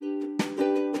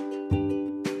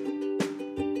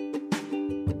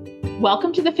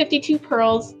Welcome to the 52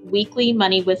 Pearls Weekly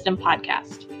Money Wisdom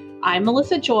Podcast. I'm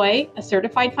Melissa Joy, a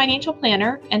certified financial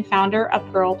planner and founder of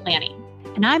Pearl Planning.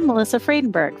 And I'm Melissa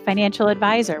Friedenberg, financial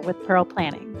advisor with Pearl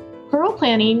Planning. Pearl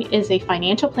Planning is a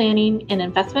financial planning and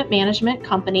investment management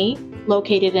company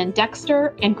located in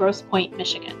Dexter and Grosse Pointe,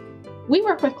 Michigan. We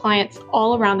work with clients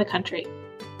all around the country.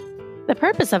 The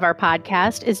purpose of our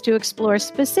podcast is to explore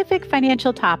specific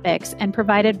financial topics and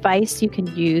provide advice you can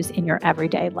use in your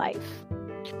everyday life.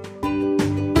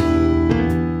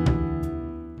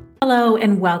 Hello,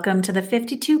 and welcome to the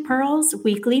 52 Pearls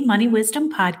Weekly Money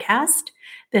Wisdom Podcast.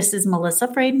 This is Melissa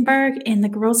Friedenberg in the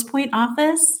Grosse Pointe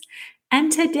office,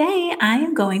 and today I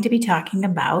am going to be talking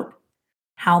about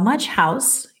how much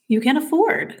house you can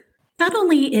afford. Not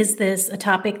only is this a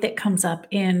topic that comes up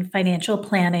in financial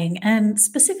planning, and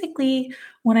specifically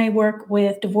when I work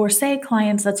with divorcee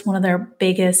clients, that's one of their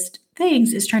biggest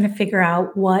things is trying to figure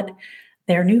out what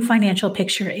their new financial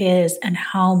picture is and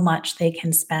how much they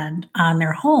can spend on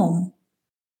their home,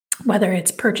 whether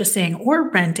it's purchasing or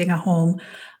renting a home,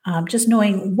 just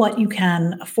knowing what you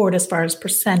can afford as far as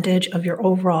percentage of your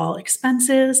overall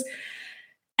expenses.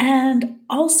 And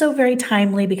also very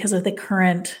timely because of the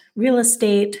current real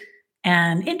estate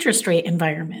and interest rate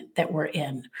environment that we're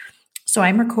in. So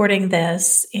I'm recording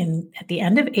this at the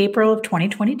end of April of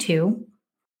 2022.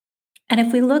 And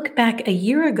if we look back a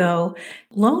year ago,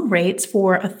 loan rates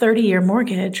for a 30-year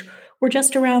mortgage were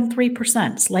just around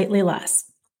 3%, slightly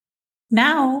less.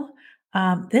 Now,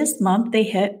 this month, they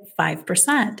hit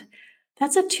 5%.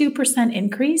 That's a 2%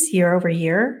 increase year over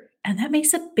year, and that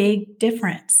makes a big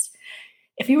difference.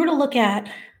 If you were to look at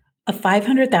a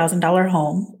 $500,000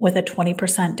 home with a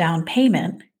 20% down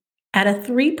payment at a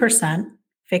 3%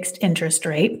 fixed interest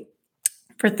rate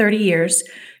for 30 years,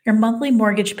 your monthly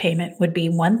mortgage payment would be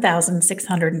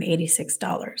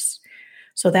 $1,686.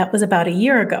 So that was about a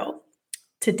year ago.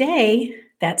 Today,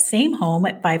 that same home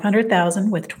at $500,000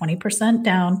 with 20%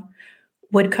 down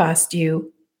would cost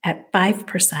you at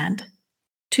 5%,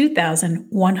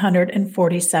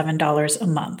 $2,147 a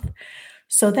month.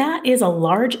 So that is a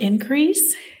large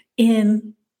increase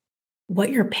in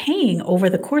what you're paying over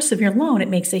the course of your loan. It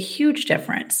makes a huge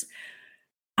difference.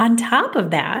 On top of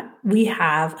that, we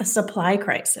have a supply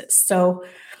crisis. So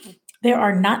there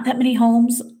are not that many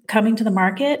homes coming to the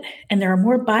market, and there are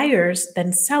more buyers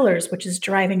than sellers, which is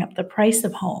driving up the price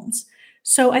of homes.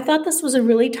 So I thought this was a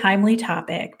really timely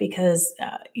topic because,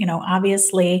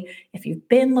 obviously, if you've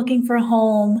been looking for a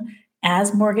home,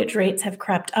 as mortgage rates have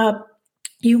crept up,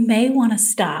 you may want to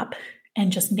stop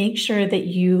and just make sure that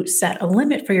you set a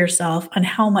limit for yourself on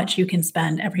how much you can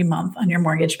spend every month on your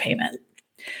mortgage payment.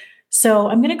 So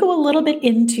I'm going to go a little bit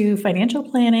into financial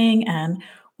planning and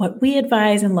what we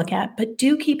advise and look at, but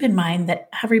do keep in mind that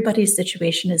everybody's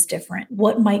situation is different.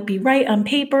 What might be right on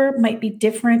paper might be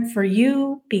different for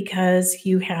you because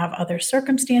you have other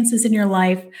circumstances in your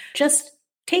life. Just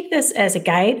take this as a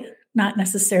guide, not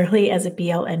necessarily as a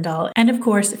be-all, end-all. And of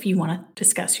course, if you want to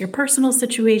discuss your personal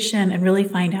situation and really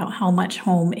find out how much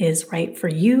home is right for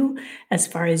you as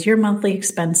far as your monthly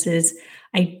expenses,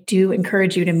 I do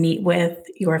encourage you to meet with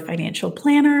your financial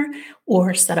planner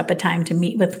or set up a time to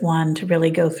meet with one to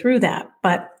really go through that.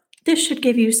 But this should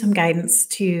give you some guidance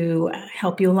to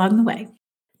help you along the way.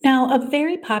 Now, a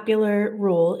very popular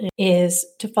rule is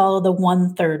to follow the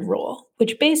 1/3 rule,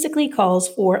 which basically calls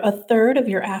for a third of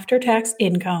your after-tax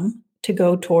income to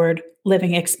go toward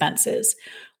living expenses,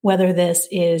 whether this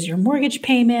is your mortgage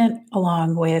payment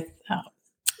along with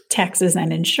taxes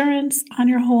and insurance on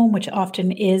your home, which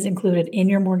often is included in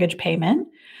your mortgage payment.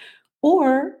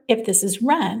 Or if this is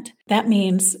rent, that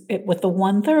means with the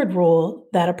 1/3 rule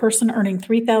that a person earning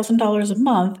 $3,000 a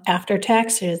month after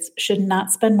taxes should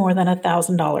not spend more than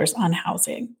 $1,000 on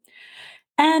housing.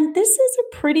 And this is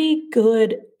a pretty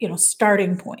good,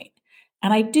 starting point.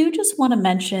 And I do just want to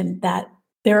mention that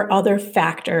there are other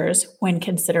factors when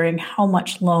considering how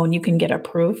much loan you can get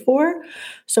approved for.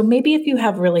 So maybe if you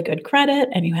have really good credit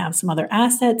and you have some other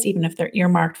assets, even if they're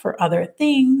earmarked for other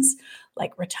things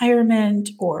like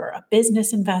retirement or a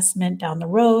business investment down the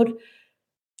road,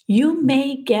 you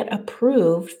may get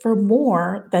approved for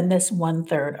more than this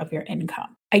 1/3 of your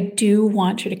income. I do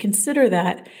want you to consider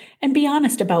that and be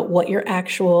honest about what your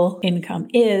actual income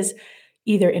is,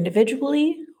 either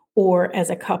individually or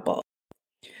as a couple.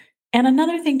 And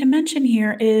another thing to mention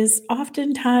here is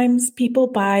oftentimes people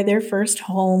buy their first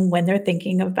home when they're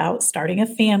thinking about starting a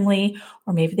family,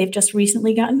 or maybe they've just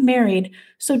recently gotten married.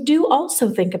 So do also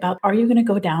think about, are you going to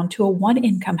go down to a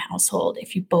one-income household?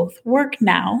 If you both work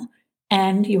now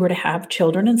and you were to have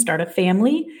children and start a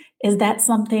family, is that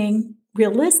something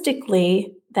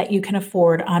realistically that you can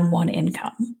afford on one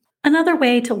income? Another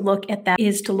way to look at that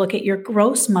is to look at your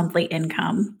gross monthly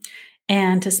income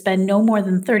and to spend no more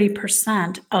than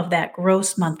 30% of that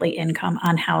gross monthly income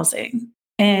on housing.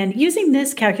 And using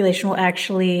this calculation will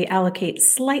actually allocate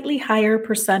slightly higher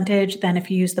percentage than if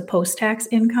you use the post-tax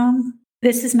income.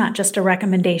 This is not just a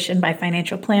recommendation by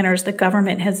financial planners. The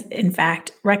government has, in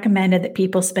fact, recommended that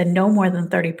people spend no more than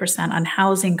 30% on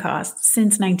housing costs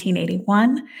since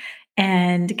 1981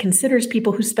 and considers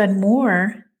people who spend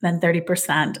more than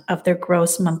 30% of their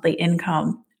gross monthly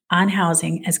income on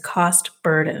housing as cost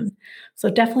burden. So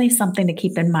definitely something to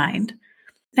keep in mind.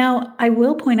 Now, I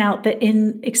will point out that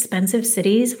in expensive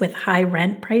cities with high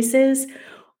rent prices,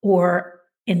 or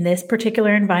in this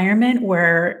particular environment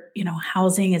where,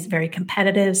 housing is very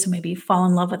competitive, so maybe you fall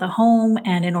in love with a home,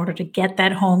 and in order to get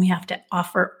that home, you have to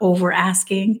offer over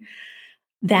asking.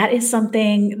 That is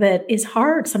something that is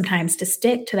hard sometimes to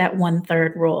stick to that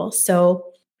 1/3 rule. So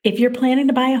if you're planning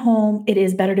to buy a home, it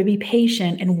is better to be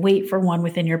patient and wait for one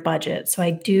within your budget. So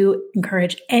I do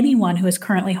encourage anyone who is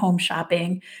currently home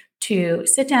shopping to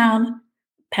sit down,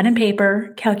 pen and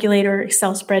paper, calculator,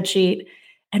 Excel spreadsheet,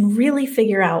 and really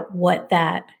figure out what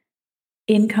that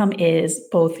income is,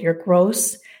 both your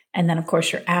gross and then, of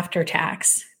course, your after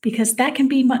tax, because that can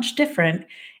be much different.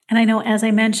 And I know, as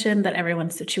I mentioned, that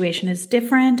everyone's situation is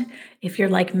different. If you're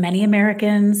like many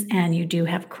Americans and you do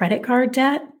have credit card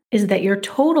debt, is that your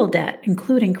total debt,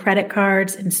 including credit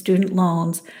cards and student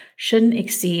loans, shouldn't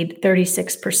exceed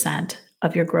 36%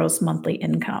 of your gross monthly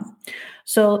income.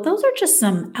 So those are just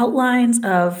some outlines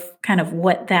of kind of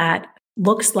what that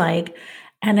looks like.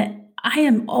 And I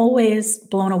am always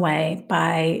blown away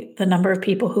by the number of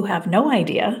people who have no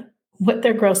idea what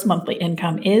their gross monthly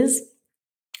income is,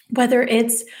 whether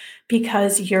it's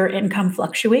because your income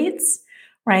fluctuates,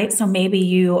 right? So maybe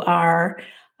you are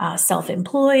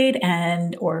self-employed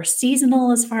and or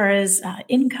seasonal as far as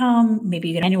income. Maybe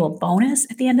you get an annual bonus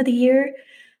at the end of the year.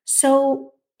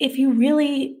 So if you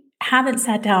really haven't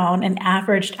sat down and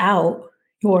averaged out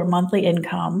your monthly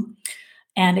income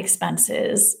and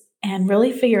expenses and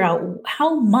really figure out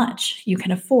how much you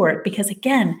can afford, because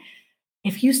again,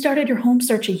 if you started your home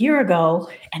search a year ago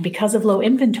and because of low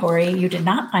inventory, you did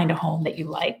not find a home that you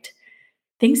liked,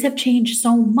 things have changed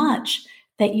so much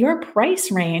that your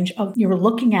price range of you were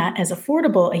looking at as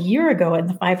affordable a year ago in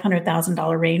the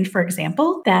 $500,000 range, for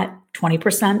example, that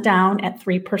 20% down at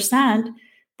 3%,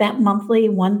 that monthly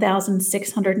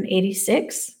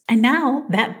 $1,686. And now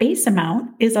that base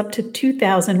amount is up to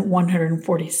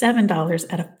 $2,147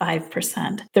 at a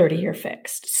 5% 30-year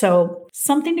fixed. So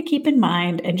something to keep in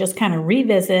mind and just kind of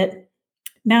revisit.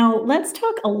 Now, let's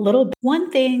talk a little bit. One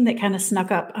thing that kind of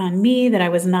snuck up on me that I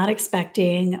was not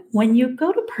expecting, when you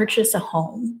go to purchase a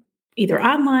home, either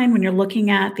online when you're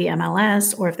looking at the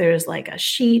MLS or if there's like a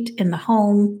sheet in the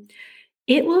home,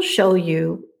 it will show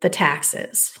you the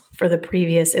taxes for the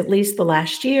previous, at least the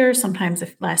last year, sometimes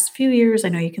the last few years. I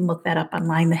know you can look that up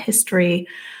online, the history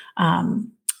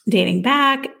dating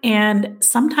back. And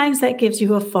sometimes that gives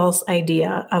you a false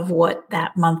idea of what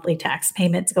that monthly tax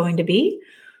payment's going to be,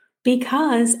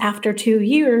 because after 2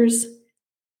 years,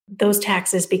 those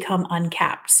taxes become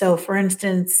uncapped. So for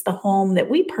instance, the home that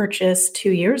we purchased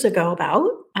 2 years ago,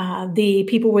 the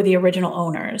people were the original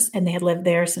owners and they had lived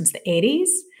there since the 80s.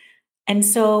 And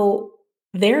so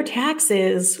their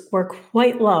taxes were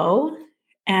quite low.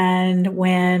 And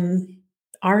when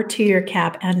our 2-year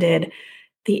cap ended,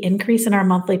 the increase in our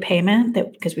monthly payment,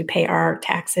 that because we pay our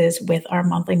taxes with our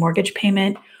monthly mortgage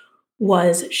payment,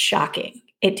 was shocking.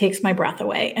 It takes my breath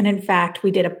away. And in fact,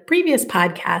 we did a previous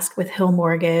podcast with Hill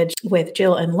Mortgage with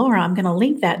Jill and Laura. I'm going to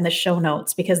link that in the show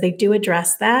notes because they do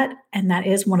address that. And that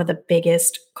is one of the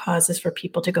biggest causes for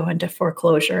people to go into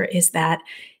foreclosure, is that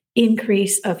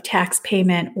increase of tax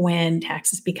payment when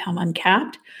taxes become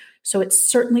uncapped. So it's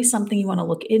certainly something you want to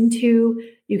look into.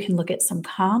 You can look at some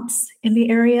comps in the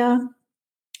area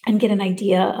and get an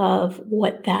idea of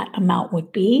what that amount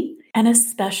would be. And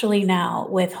especially now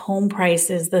with home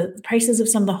prices, the prices of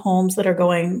some of the homes that are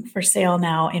going for sale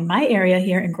now in my area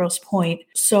here in Grosse Pointe.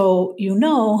 So you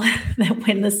know that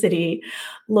when the city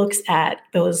looks at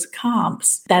those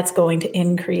comps, that's going to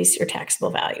increase your taxable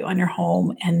value on your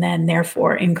home and then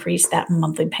therefore increase that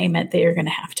monthly payment that you're going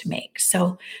to have to make.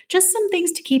 So just some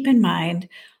things to keep in mind.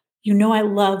 You know, I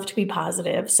love to be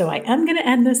positive, so I am going to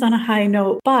end this on a high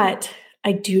note, but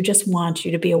I do just want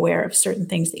you to be aware of certain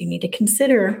things that you need to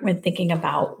consider when thinking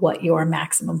about what your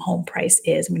maximum home price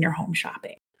is when you're home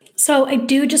shopping. So I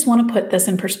do just want to put this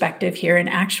in perspective here. And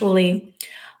actually,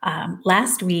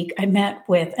 last week I met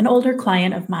with an older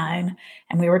client of mine,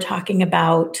 and we were talking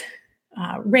about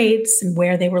rates and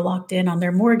where they were locked in on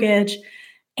their mortgage.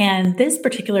 And this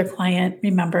particular client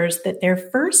remembers that their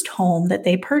first home that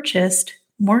they purchased,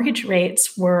 mortgage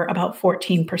rates were about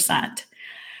 14%.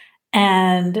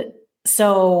 And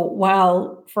so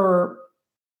while for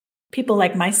people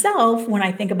like myself, when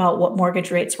I think about what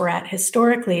mortgage rates were at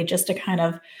historically, just to kind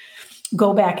of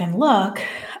go back and look,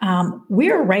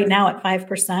 we're right now at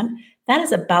 5%. That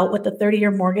is about what the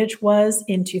 30-year mortgage was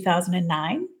in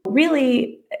 2009.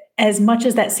 Really, as much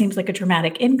as that seems like a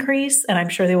dramatic increase, and I'm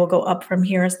sure they will go up from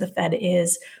here as the Fed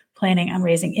is planning on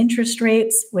raising interest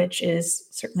rates, which is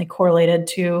certainly correlated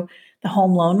to the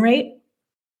home loan rate.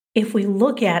 If we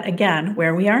look at, again,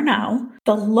 where we are now,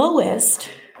 the lowest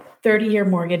 30-year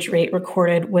mortgage rate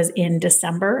recorded was in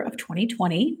December of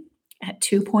 2020 at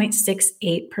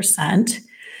 2.68%.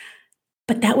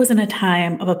 But that was in a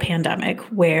time of a pandemic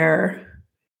where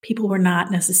people were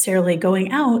not necessarily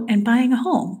going out and buying a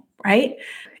home, right?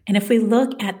 And if we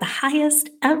look at the highest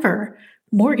ever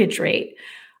mortgage rate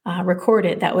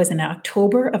recorded, that was in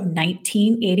October of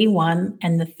 1981,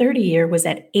 and the 30-year was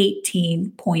at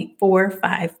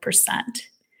 18.45%.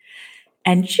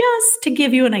 And just to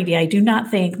give you an idea, I do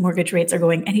not think mortgage rates are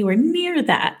going anywhere near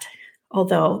that,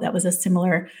 although that was a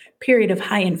similar period of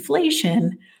high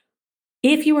inflation.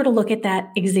 If you were to look at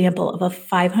that example of a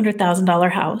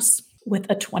 $500,000 house with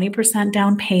a 20%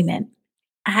 down payment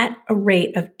at a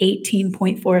rate of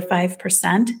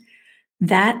 18.45%,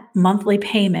 that monthly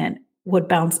payment would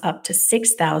bounce up to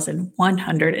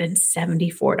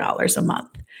 $6,174 a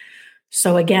month.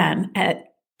 So again,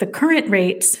 at the current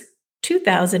rates,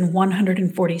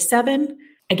 $2,147.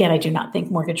 Again, I do not think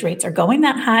mortgage rates are going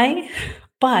that high,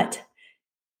 but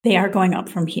they are going up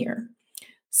from here.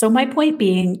 So my point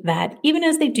being that even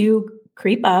as they do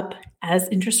creep up, as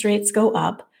interest rates go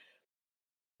up,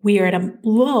 we are at a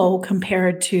low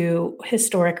compared to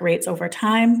historic rates over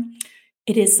time.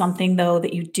 It is something, though,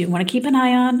 that you do want to keep an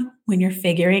eye on when you're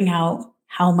figuring out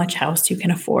how much house you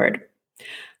can afford.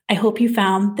 I hope you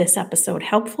found this episode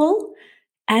helpful.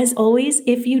 As always,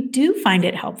 if you do find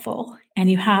it helpful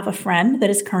and you have a friend that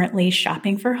is currently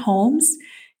shopping for homes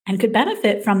and could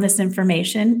benefit from this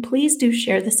information, please do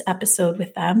share this episode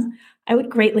with them. I would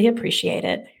greatly appreciate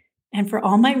it. And for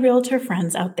all my realtor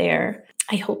friends out there,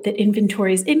 I hope that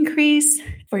inventories increase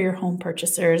for your home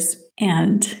purchasers.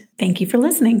 And thank you for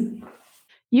listening.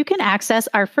 You can access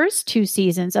our first 2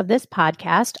 seasons of this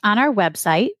podcast on our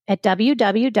website at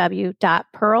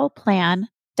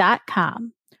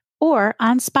www.pearlplan.com or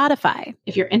on Spotify.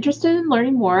 If you're interested in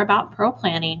learning more about Pearl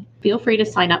Planning, feel free to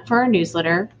sign up for our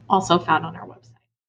newsletter, also found on our website.